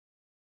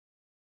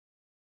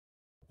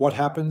What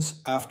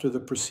happens after the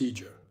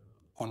procedure?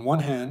 On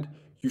one hand,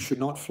 you should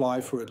not fly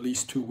for at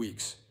least 2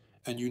 weeks,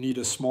 and you need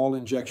a small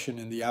injection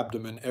in the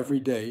abdomen every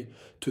day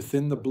to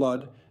thin the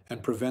blood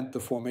and prevent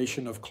the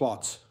formation of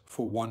clots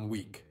for 1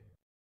 week.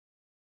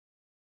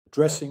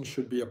 Dressing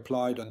should be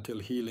applied until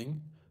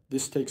healing.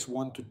 This takes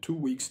 1 to 2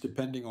 weeks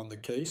depending on the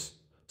case,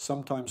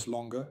 sometimes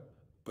longer,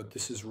 but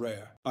this is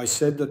rare. I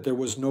said that there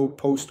was no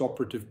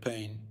post-operative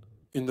pain.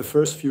 In the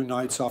first few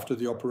nights after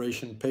the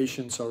operation,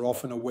 patients are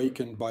often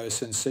awakened by a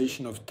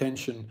sensation of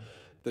tension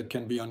that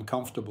can be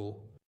uncomfortable.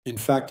 In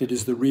fact, it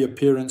is the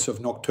reappearance of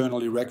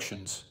nocturnal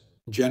erections.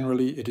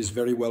 Generally, it is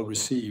very well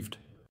received.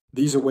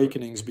 These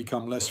awakenings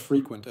become less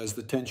frequent as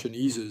the tension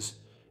eases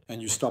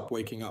and you stop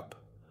waking up.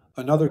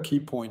 Another key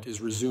point is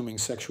resuming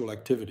sexual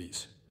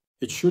activities.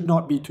 It should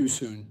not be too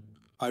soon.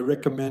 I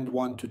recommend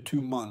 1 to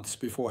 2 months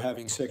before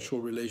having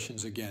sexual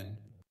relations again.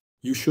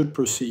 You should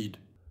proceed,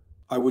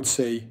 I would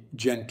say,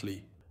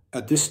 gently.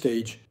 At this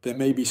stage, there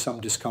may be some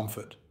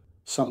discomfort,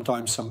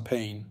 sometimes some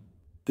pain.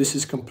 This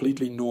is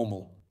completely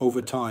normal.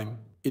 Over time,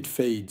 it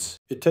fades.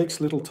 It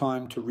takes little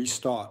time to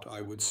restart,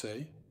 I would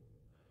say.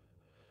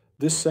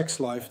 This sex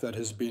life that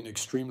has been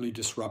extremely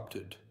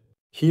disrupted.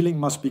 Healing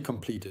must be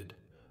completed.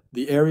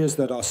 The areas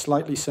that are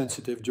slightly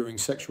sensitive during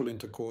sexual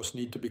intercourse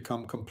need to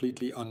become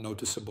completely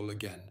unnoticeable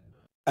again.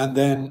 And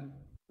then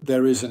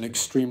there is an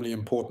extremely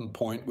important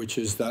point, which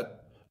is that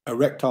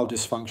erectile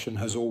dysfunction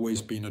has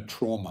always been a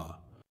trauma.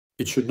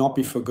 It should not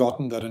be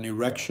forgotten that an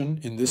erection,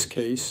 in this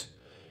case,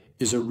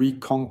 is a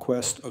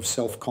reconquest of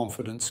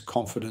self-confidence,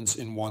 confidence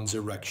in one's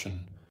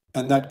erection.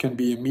 And that can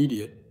be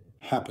immediate,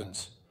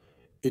 happens.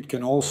 It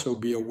can also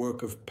be a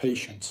work of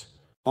patience.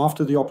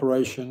 After the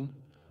operation,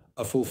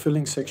 a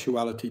fulfilling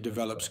sexuality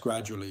develops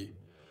gradually,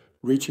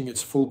 reaching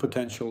its full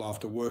potential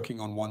after working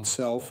on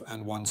oneself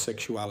and one's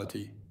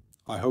sexuality.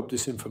 I hope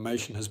this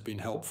information has been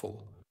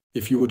helpful.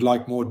 If you would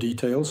like more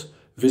details,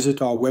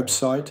 visit our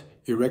website,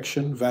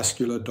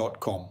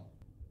 erectionvascular.com.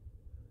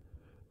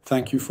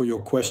 Thank you for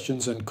your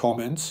questions and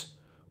comments.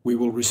 We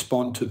will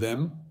respond to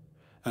them.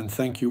 And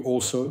thank you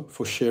also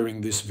for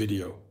sharing this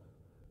video.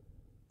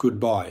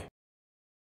 Goodbye.